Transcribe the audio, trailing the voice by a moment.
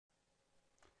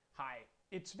Hi,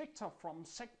 it's Victor from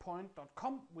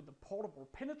SecPoint.com with the portable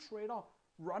Penetrator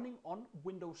running on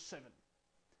Windows 7.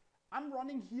 I'm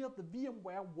running here the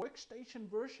VMware Workstation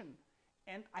version,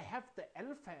 and I have the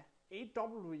Alpha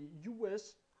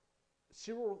AWUS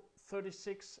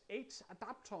 036H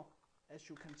adapter, as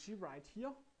you can see right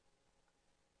here.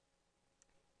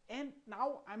 And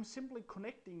now I'm simply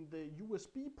connecting the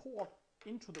USB port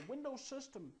into the Windows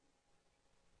system.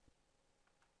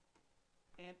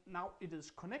 And now it is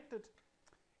connected.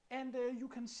 And you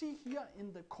can see here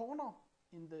in the corner,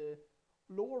 in the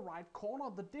lower right corner,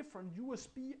 the different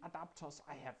USB adapters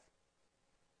I have.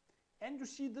 And you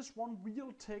see this one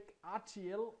Realtek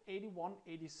RTL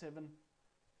 8187.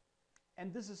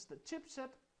 And this is the chipset,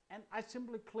 and I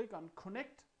simply click on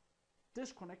connect,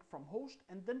 disconnect from host,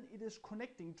 and then it is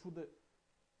connecting to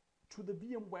the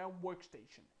VMware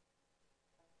Workstation.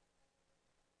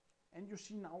 And you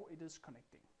see now it is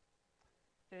connecting.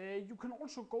 You can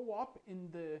also go up in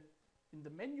the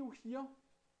menu here,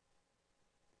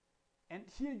 and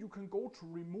here you can go to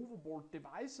removable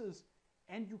devices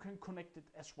and you can connect it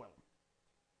as well.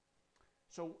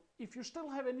 So if you still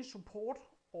have any support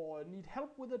or need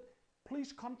help with it,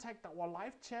 please contact our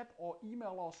live chat or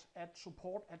email us at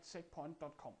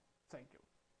support@secpoint.com. Thank you.